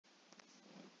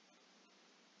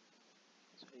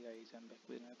Hey guys, I'm back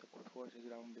with another Codeforces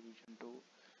round division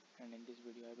 2, and in this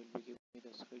video I will be giving you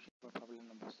the solution for problem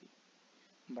number C.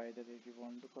 By the way, if you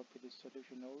want to copy this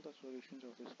solution, all the solutions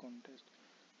of this contest,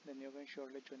 then you can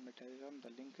surely join my Telegram.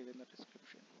 The link is in the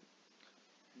description.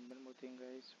 And one more thing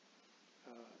guys,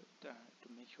 to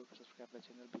make sure to subscribe the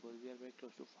channel because we are very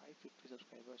close to 550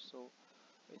 subscribers. So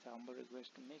it's a humble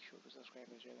request to make sure to subscribe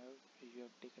the channel. You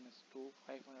have taken us to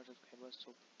 500 subscribers,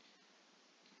 so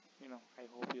I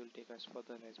hope you will take us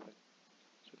further as well.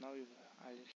 So now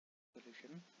I'll show the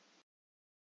solution.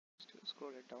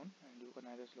 Scroll it down and you can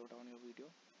either slow down your video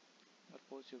or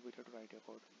pause your video to write your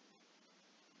code.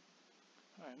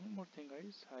 And one more thing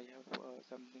guys, I have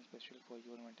something special for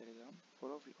you on my Telegram for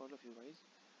all of you guys.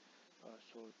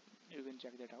 So you can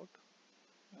check that out.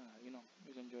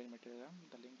 You can join my Telegram.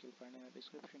 The link you'll find in the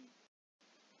description.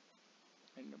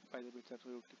 And by the way, it's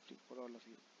absolutely free for all of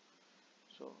you.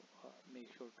 So make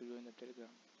sure to join the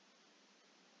Telegram.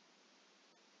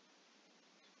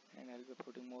 And I'll be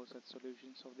uploading more such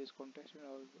solutions of this contest in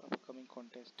our upcoming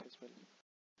contest as well.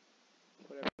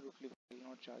 For absolutely free,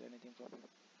 I will not charge anything from you.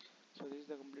 So this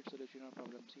is the complete solution of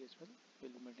problem C as well.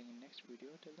 We'll be meeting in next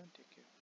video. Till then, take care.